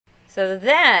So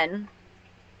then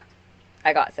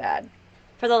I got sad.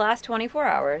 For the last 24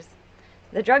 hours,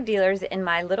 the drug dealers in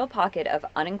my little pocket of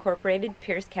unincorporated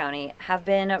Pierce County have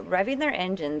been revving their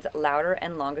engines louder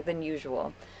and longer than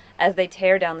usual as they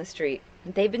tear down the street.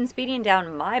 They've been speeding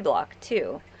down my block,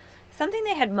 too, something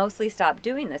they had mostly stopped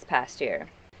doing this past year.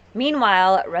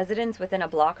 Meanwhile, residents within a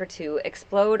block or two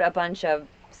explode a bunch of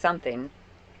something.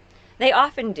 They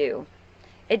often do.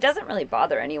 It doesn't really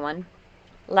bother anyone.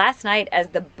 Last night, as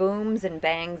the booms and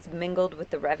bangs mingled with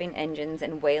the revving engines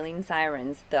and wailing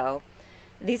sirens, though,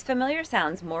 these familiar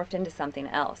sounds morphed into something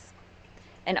else,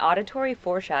 an auditory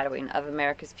foreshadowing of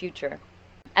America's future.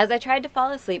 As I tried to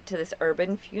fall asleep to this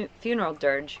urban funeral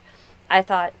dirge, I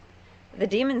thought, the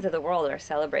demons of the world are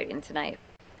celebrating tonight.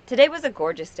 Today was a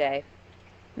gorgeous day,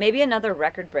 maybe another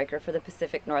record breaker for the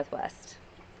Pacific Northwest.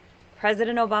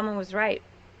 President Obama was right.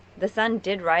 The sun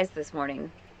did rise this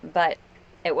morning, but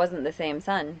it wasn't the same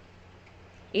sun.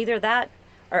 Either that,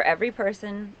 or every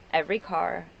person, every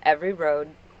car, every road,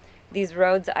 these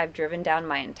roads I've driven down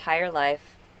my entire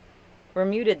life, were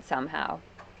muted somehow.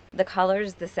 The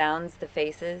colors, the sounds, the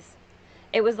faces.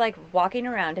 It was like walking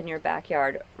around in your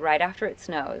backyard right after it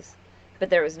snows,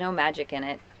 but there was no magic in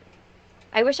it.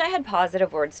 I wish I had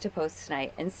positive words to post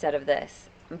tonight instead of this,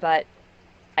 but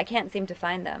I can't seem to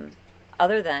find them,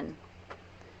 other than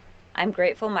I'm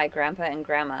grateful my grandpa and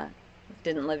grandma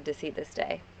didn't live to see this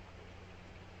day.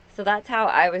 So that's how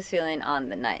I was feeling on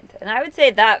the 9th. And I would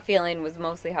say that feeling was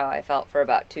mostly how I felt for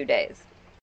about 2 days.